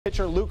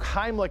Pitcher Luke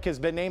Heimlich has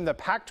been named the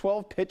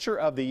Pac-12 Pitcher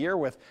of the Year,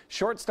 with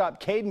shortstop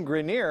Caden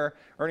Grenier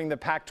earning the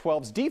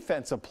Pac-12's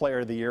Defensive Player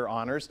of the Year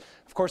honors.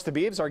 Of course, the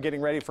Beavs are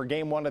getting ready for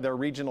Game 1 of their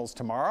regionals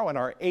tomorrow, and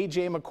our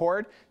A.J.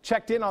 McCord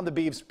checked in on the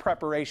Beavs'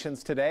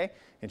 preparations today,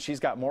 and she's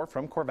got more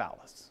from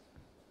Corvallis.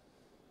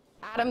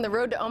 Adam, the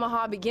road to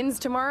Omaha begins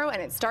tomorrow,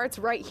 and it starts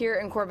right here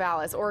in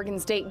Corvallis. Oregon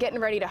State getting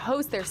ready to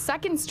host their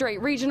second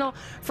straight regional.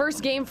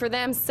 First game for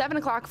them, 7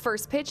 o'clock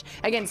first pitch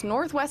against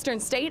Northwestern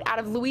State out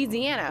of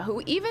Louisiana,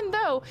 who, even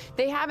though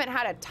they haven't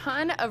had a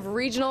ton of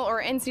regional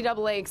or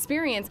NCAA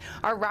experience,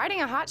 are riding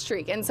a hot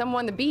streak and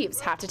someone the Beavs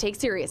have to take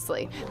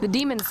seriously. The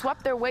Demons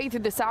swept their way through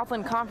the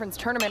Southland Conference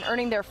tournament,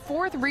 earning their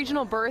 4th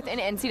regional berth in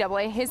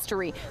NCAA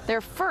history, their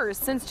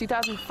first since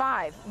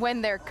 2005,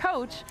 when their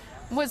coach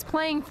was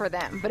playing for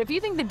them. But if you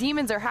think the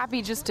Demons are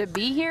happy just to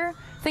be here,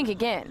 think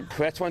again.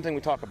 That's one thing we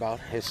talk about,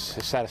 is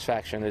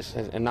satisfaction,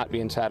 and not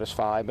being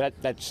satisfied. But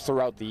that's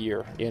throughout the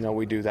year.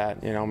 We do that.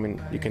 I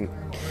mean,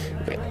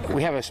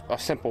 we have a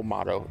simple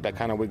motto that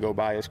kind of we go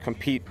by, is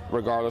compete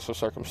regardless of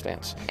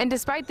circumstance. And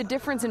despite the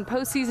difference in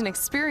postseason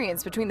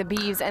experience between the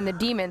Beavs and the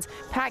Demons,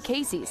 Pat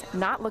Casey's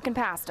not looking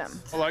past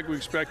them. Like we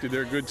expected,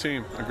 they're a good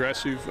team,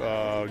 aggressive,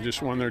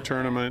 just won their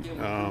tournament,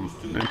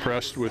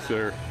 impressed with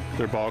their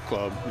ball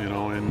club,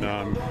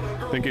 and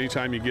I think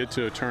anytime you get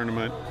to a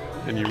tournament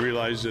and you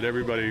realize that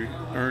everybody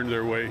earned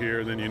their way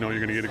here, then you know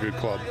you're going to get a good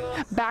club.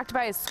 Backed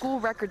by a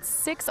school record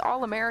 6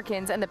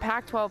 All-Americans and the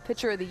Pac-12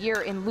 Pitcher of the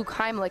Year in Luke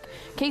Heimlich,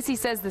 Casey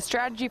says the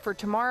strategy for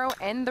tomorrow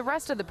and the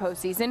rest of the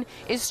postseason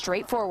is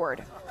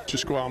straightforward.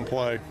 Just go out and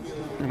play.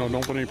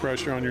 Don't put any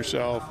pressure on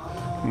yourself.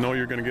 Know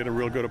you're going to get a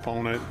real good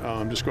opponent.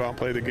 Just go out and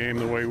play the game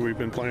the way we've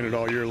been playing it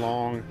all year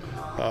long.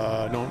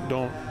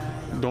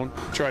 Don't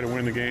try to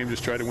win the game.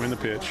 Just try to win the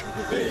pitch.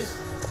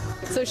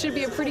 So it should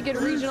be a pretty good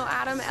regional,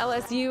 Adam.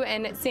 LSU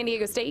and San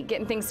Diego State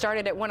getting things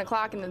started at 1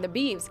 o'clock, and then the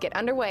Beavs get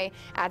underway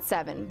at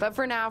 7. But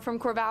for now, from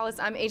Corvallis,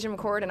 I'm A.J.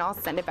 McCord, and I'll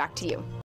send it back to you.